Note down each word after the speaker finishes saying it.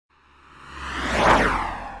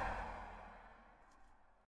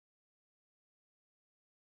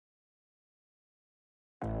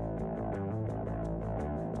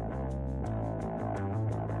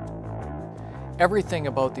Everything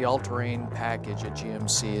about the All Terrain package at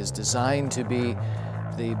GMC is designed to be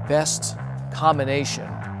the best combination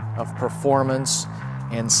of performance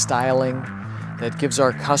and styling that gives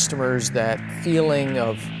our customers that feeling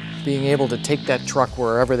of being able to take that truck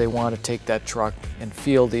wherever they want to take that truck and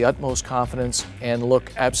feel the utmost confidence and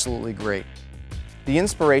look absolutely great. The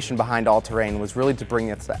inspiration behind All Terrain was really to bring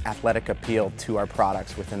its athletic appeal to our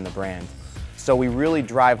products within the brand. So we really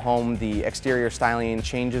drive home the exterior styling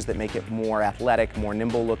changes that make it more athletic, more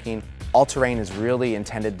nimble looking. All Terrain is really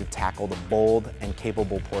intended to tackle the bold and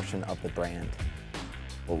capable portion of the brand.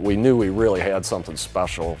 We knew we really had something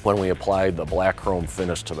special when we applied the black chrome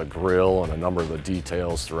finish to the grille and a number of the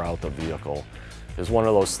details throughout the vehicle. It's one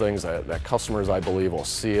of those things that customers, I believe, will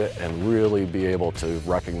see it and really be able to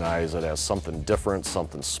recognize it as something different,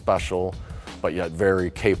 something special, but yet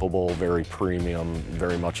very capable, very premium,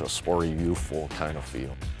 very much a sporty, youthful kind of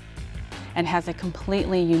feel. And has a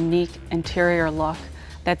completely unique interior look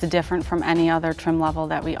that's different from any other trim level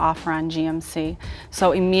that we offer on GMC.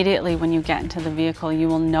 So immediately when you get into the vehicle, you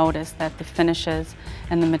will notice that the finishes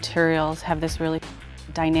and the materials have this really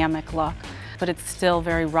dynamic look, but it's still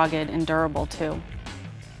very rugged and durable too.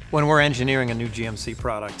 When we're engineering a new GMC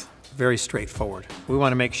product, very straightforward. We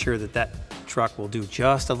want to make sure that that truck will do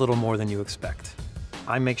just a little more than you expect.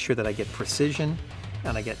 I make sure that I get precision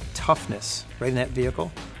and I get toughness right in that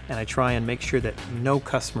vehicle, and I try and make sure that no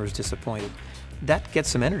customer is disappointed. That gets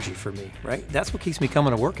some energy for me, right? That's what keeps me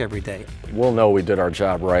coming to work every day. We'll know we did our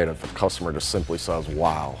job right if the customer just simply says,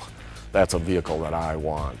 wow, that's a vehicle that I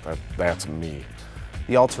want, that's me.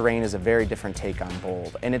 The All Terrain is a very different take on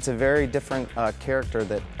bold, and it's a very different character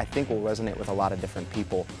that I think will resonate with a lot of different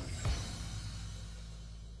people.